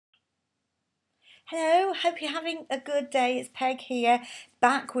Hello, hope you're having a good day. It's Peg here,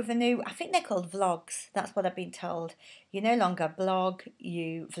 back with a new, I think they're called vlogs. That's what I've been told. You no longer blog,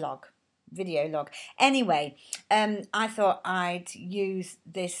 you vlog, video log. Anyway, I thought I'd use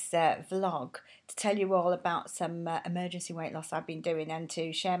this vlog to tell you all about some emergency weight loss I've been doing and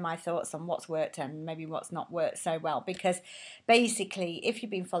to share my thoughts on what's worked and maybe what's not worked so well. Because basically, if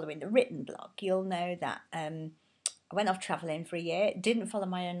you've been following the written blog, you'll know that I went off travelling for a year, didn't follow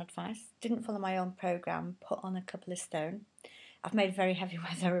my own advice, didn't follow my own programme, put on a couple of stone. I've made very heavy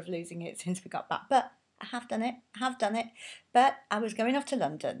weather of losing it since we got back, but I have done it. But I was going off to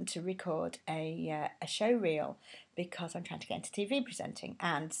London to record a show reel because I'm trying to get into TV presenting,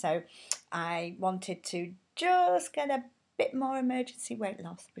 and so I wanted to just get a bit more emergency weight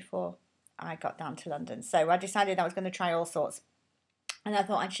loss before I got down to London. So I decided I was going to try all sorts, and I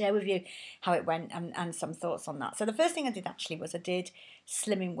thought I'd share with you how it went and some thoughts on that. So the first thing I did actually was I did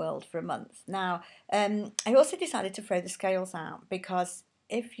Slimming World for a month. Now, I also decided to throw the scales out because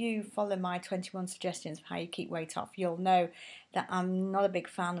if you follow my 21 suggestions for how you keep weight off, you'll know that I'm not a big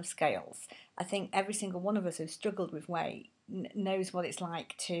fan of scales. I think every single one of us who's struggled with weight knows what it's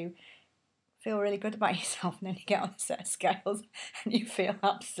like to feel really good about yourself and then you get on a set of scales and you feel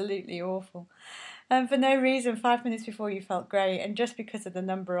absolutely awful. And for no reason, 5 minutes before you felt great, and just because of the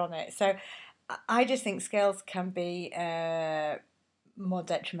number on it. So I just think scales can be more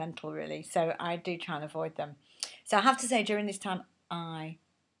detrimental, really. So I do try and avoid them. So I have to say, during this time, I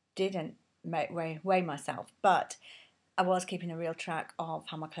didn't weigh myself, but I was keeping a real track of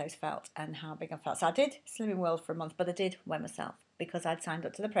how my clothes felt and how big I felt. So I did Slimming World for a month, but I did weigh myself because I'd signed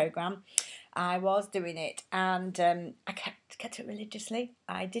up to the programme. I was doing it, and I kept it religiously.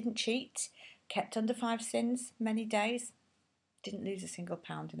 I didn't cheat, kept under 5 sins many days, didn't lose a single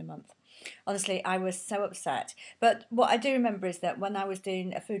pound in a month. Honestly, I was so upset. But what I do remember is that when I was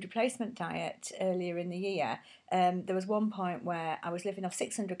doing a food replacement diet earlier in the year, there was one point where I was living off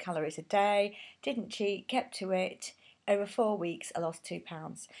 600 calories a day, didn't cheat, kept to it. Over 4 weeks, I lost 2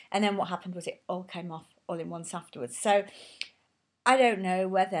 pounds. And then what happened was it all came off all in once afterwards. So I don't know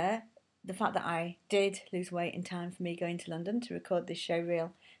whether the fact that I did lose weight in time for me going to London to record this show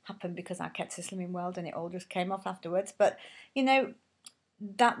reel happened because I kept a Slimming World and it all just came off afterwards. But, you know,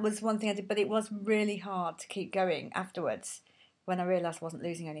 that was one thing I did, but it was really hard to keep going afterwards when I realised I wasn't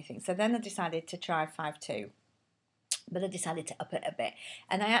losing anything. So then I decided to try 5-2. But I decided to up it a bit,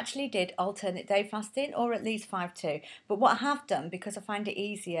 and I actually did alternate day fasting, or at least 5-2. But what I have done, because I find it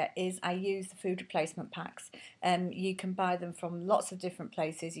easier, is I use the food replacement packs. You can buy them from lots of different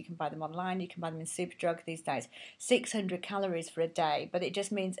places. You can buy them online, you can buy them in Superdrug these days. 600 calories for a day, but it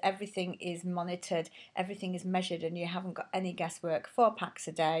just means everything is monitored, everything is measured, and you haven't got any guesswork. 4 packs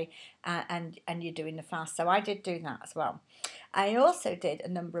a day, and you're doing the fast. So I did do that as well. I also did a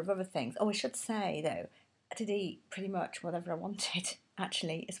number of other things. Oh, I should say though, I did eat pretty much whatever I wanted,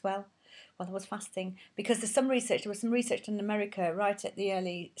 actually, as well, while I was fasting. Because there was some research done in America right at the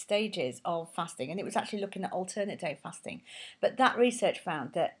early stages of fasting, and it was actually looking at alternate day fasting. But that research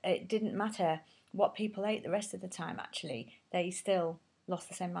found that it didn't matter what people ate the rest of the time, actually. They still lost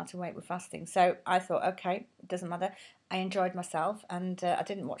the same amount of weight with fasting. So I thought, okay, it doesn't matter. I enjoyed myself, and I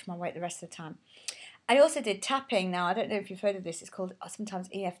didn't watch my weight the rest of the time. I also did tapping. Now, I don't know if you've heard of this. It's called sometimes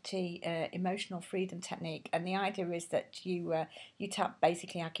EFT, emotional freedom technique, and the idea is that you tap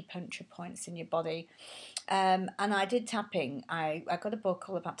basically acupuncture points in your body. And I did tapping. I got a book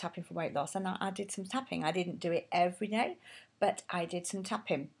all about tapping for weight loss, and I did some tapping. I didn't do it every day, but I did some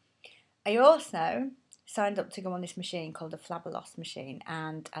tapping. I also signed up to go on this machine called a Flabelos machine,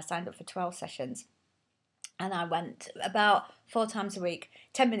 and I signed up for 12 sessions. And I went about 4 times a week,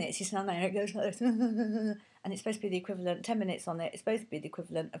 10 minutes, you stand there and it goes like this. And it's supposed to be the equivalent, 10 minutes on it, it's supposed to be the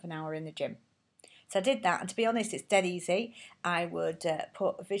equivalent of an hour in the gym. So I did that, and to be honest, it's dead easy. I would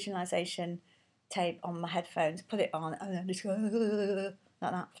put a visualisation tape on my headphones, put it on, and then just go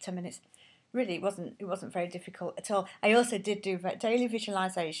like that for 10 minutes. Really, it wasn't very difficult at all. I also did do daily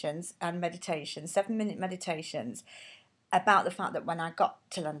visualisations and meditations, 7-minute meditations, about the fact that when I got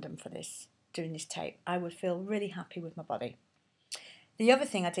to London for this, doing this tape, I would feel really happy with my body. The other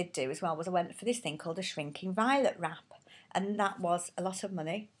thing I did do as well was I went for this thing called a shrinking violet wrap, and that was a lot of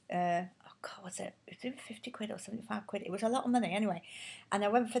money. Oh God, was it? It was 50 quid or 75 quid. It was a lot of money anyway. And I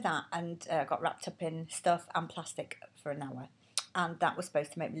went for that and got wrapped up in stuff and plastic for an hour. And that was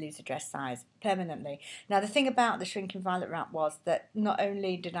supposed to make me lose a dress size permanently. Now, the thing about the shrinking violet wrap was that not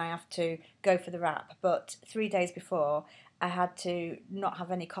only did I have to go for the wrap, but 3 days before, I had to not have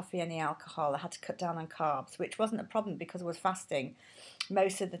any coffee, any alcohol. I had to cut down on carbs, which wasn't a problem because I was fasting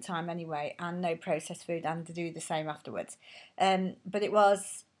most of the time anyway, and no processed food, and to do the same afterwards. But it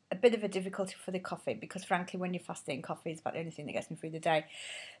was a bit of a difficulty for the coffee because frankly when you're fasting, coffee is about the only thing that gets me through the day.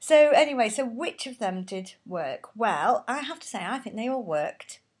 So anyway, so which of them did work? Well, I have to say I think they all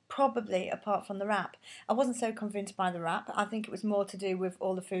worked, probably apart from the wrap. I wasn't so convinced by the wrap. I think it was more to do with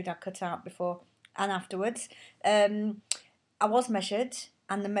all the food I cut out before and afterwards. I was measured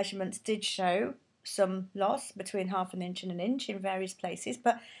and the measurements did show some loss between half an inch and an inch in various places,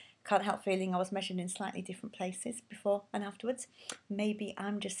 but can't help feeling I was measured in slightly different places before and afterwards. Maybe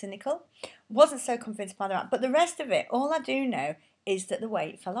I'm just cynical. Wasn't so convinced by that. But the rest of it, all I do know is that the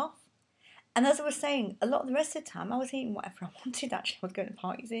weight fell off. And as I was saying, a lot of the rest of the time I was eating whatever I wanted actually. I was going to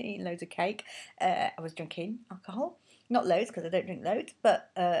parties, eating loads of cake. I was drinking alcohol. Not loads because I don't drink loads,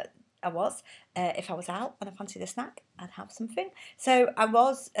 but I was. If I was out and I fancied a snack, I'd have something. So I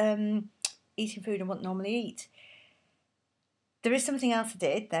was eating food I wouldn't normally eat. There is something else I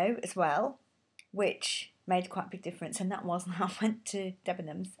did, though, as well, which made quite a big difference, and that was when I went to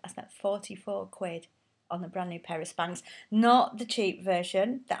Debenhams. I spent 44 quid on a brand new pair of Spanx. Not the cheap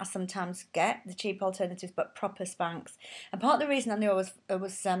version that I sometimes get, the cheap alternatives, but proper Spanx. And part of the reason I knew I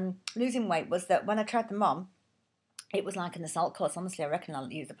was losing weight was that when I tried them on, it was like an assault course. Honestly, I reckon I'll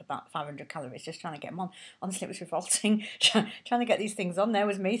use up about 500 calories just trying to get them on. Honestly, it was revolting. Trying to get these things on. There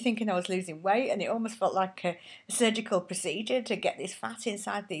was me thinking I was losing weight, and it almost felt like a surgical procedure to get this fat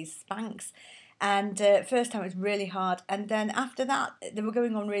inside these Spanx. And first time it was really hard, and then after that they were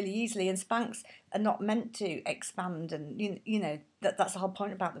going on really easily. And Spanx are not meant to expand, and you know that's the whole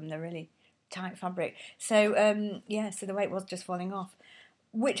point about them. They're really tight fabric. So yeah, so the weight was just falling off.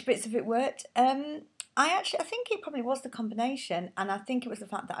 Which bits of it worked? I think it probably was the combination, and I think it was the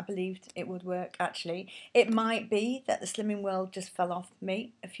fact that I believed it would work. Actually, it might be that the slimming world just fell off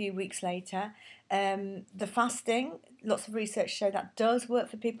me a few weeks later. The fasting, lots of research show that does work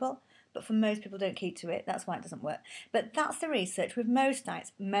for people, but for most people don't keep to it. That's why it doesn't work. But that's the research with most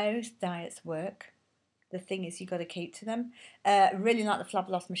diets. Most diets work. The thing is, you've got to keep to them. Really like the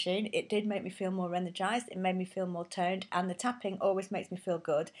Flabelos machine. It did make me feel more energised. It made me feel more toned. And the tapping always makes me feel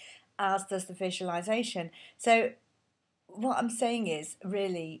good, as does the visualisation. So what I'm saying is,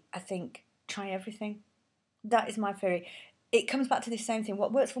 really, I think, try everything. That is my theory. It comes back to the same thing.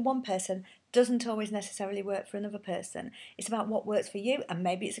 What works for one person doesn't always necessarily work for another person. It's about what works for you, and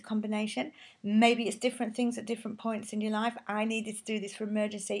maybe it's a combination. Maybe it's different things at different points in your life. I needed to do this for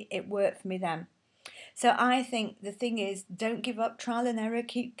emergency. It worked for me then. So I think the thing is, don't give up, trial and error,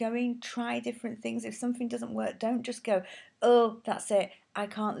 keep going, try different things. If something doesn't work, don't just go, oh, that's it, I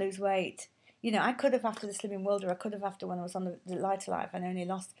can't lose weight. You know, I could have after the Slimming World, or I could have after when I was on the Lighter Life and only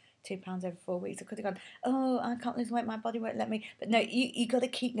lost 2 pounds over 4 weeks. I could have gone, oh, I can't lose weight, my body won't let me. But no, you got to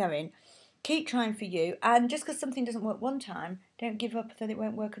keep going. Keep trying for you. And just because something doesn't work one time, don't give up that it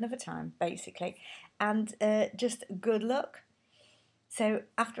won't work another time, basically. And just good luck. So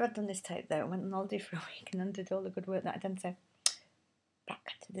after I'd done this tape, though, I went on holiday for a week and undid all the good work that I'd done. So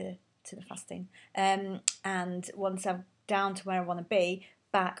back to the fasting, and once I'm down to where I want to be,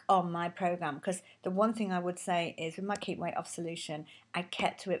 back on my program. Because the one thing I would say is with my Keep Weight Off solution, I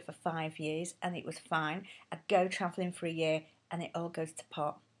kept to it for 5 years and it was fine. I'd go travelling for a year and it all goes to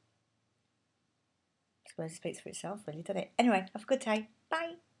pot. I suppose it speaks for itself, really, doesn't it? Anyway, have a good day.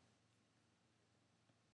 Bye.